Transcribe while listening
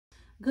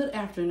Good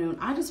afternoon.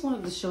 I just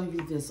wanted to show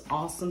you this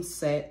awesome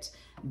set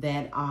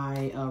that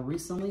I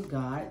recently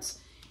got,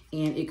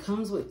 and it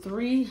comes with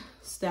 3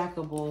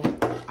 stackable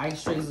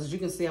ice trays. As you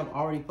can see, I've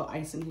already put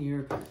ice in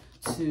here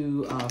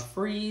to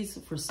freeze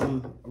for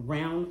some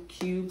round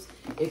cubes.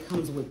 It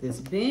comes with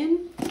this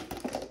bin,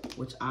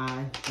 which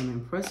I am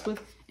impressed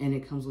with, and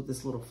it comes with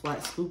this little flat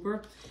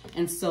scooper.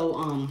 And so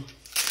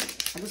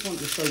I just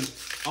wanted to show you,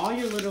 all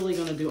you're literally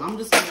gonna do,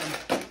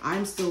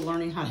 I'm still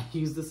learning how to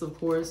use this, of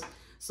course.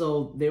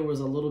 So there was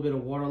a little bit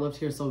of water left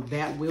here, so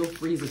that will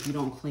freeze if you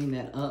don't clean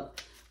that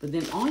up. But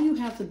then all you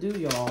have to do,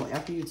 y'all,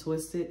 after you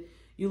twist it,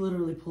 you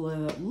literally pull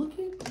it up. Look at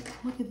that.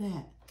 Look at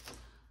that.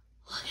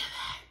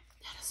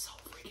 That is so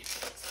freaking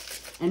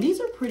nice. And these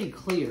are pretty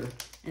clear.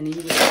 And then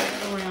you just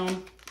turn it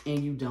around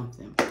and you dump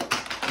them.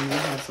 And we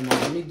have some more.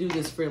 Let me do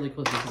this fairly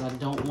quickly because I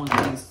don't want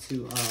these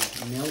to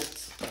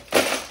melt.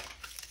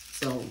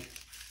 So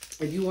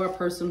if you are a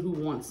person who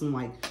wants some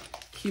like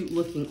cute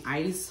looking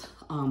ice,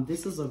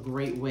 this is a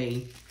great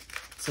way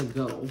to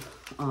go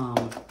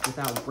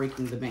without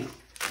breaking the bank.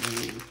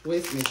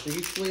 Twist, make sure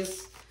you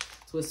twist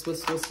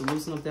to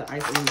loosen up that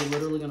ice, and you're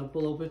literally gonna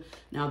pull open.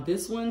 Now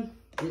this one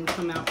didn't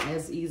come out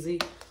as easy,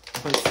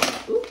 but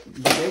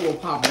they will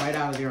pop right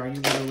out of there.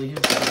 You literally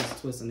have to just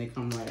twist and they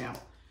come right out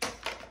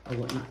or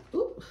whatnot.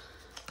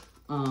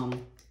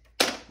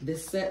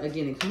 This set,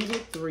 again, it comes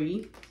with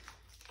 3,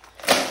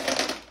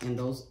 and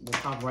those will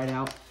pop right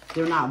out.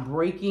 They're not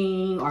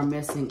breaking or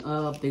messing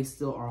up. They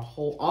still are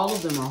whole. All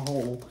of them are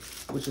whole,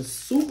 which is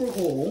super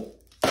whole.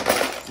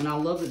 And I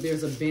love that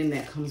there's a bin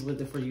that comes with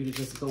it for you to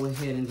just go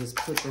ahead and just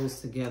put those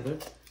together.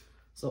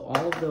 So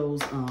all of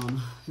those,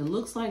 it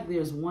looks like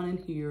there's one in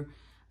here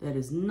that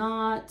is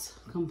not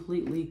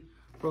completely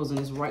frozen.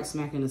 It's right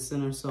smack in the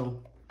center.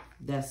 So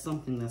that's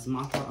something that's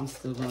my fault. I'm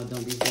still gonna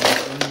dump these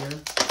ones in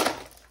here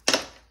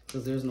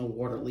because there's no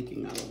water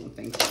leaking out of them,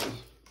 thankfully.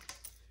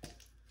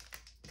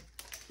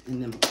 And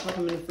then put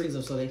them in the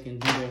freezer so they can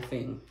do their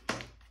thing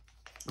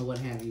or what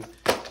have you.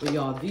 But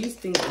y'all, these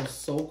things are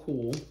so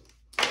cool.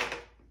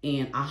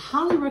 And I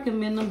highly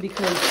recommend them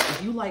because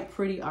if you like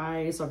pretty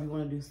ice or if you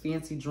want to do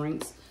fancy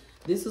drinks,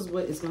 this is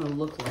what it's going to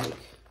look like.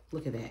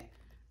 Look at that.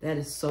 That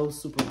is so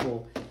super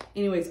cool.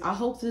 Anyways, I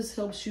hope this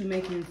helps you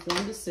make an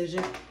informed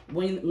decision.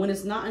 When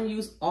it's not in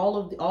use,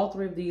 all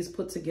 3 of these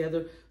put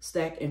together,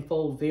 stack and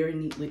fold very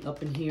neatly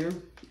up in here,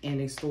 and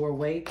they store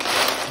away.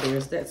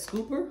 There's that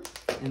scooper,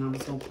 and I'm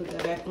just gonna put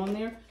that back on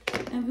there,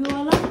 and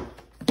voila,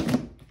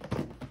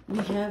 we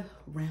have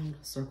round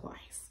circle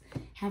ice.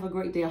 Have a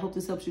great day. I hope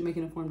this helps you make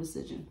an informed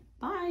decision.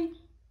 Bye.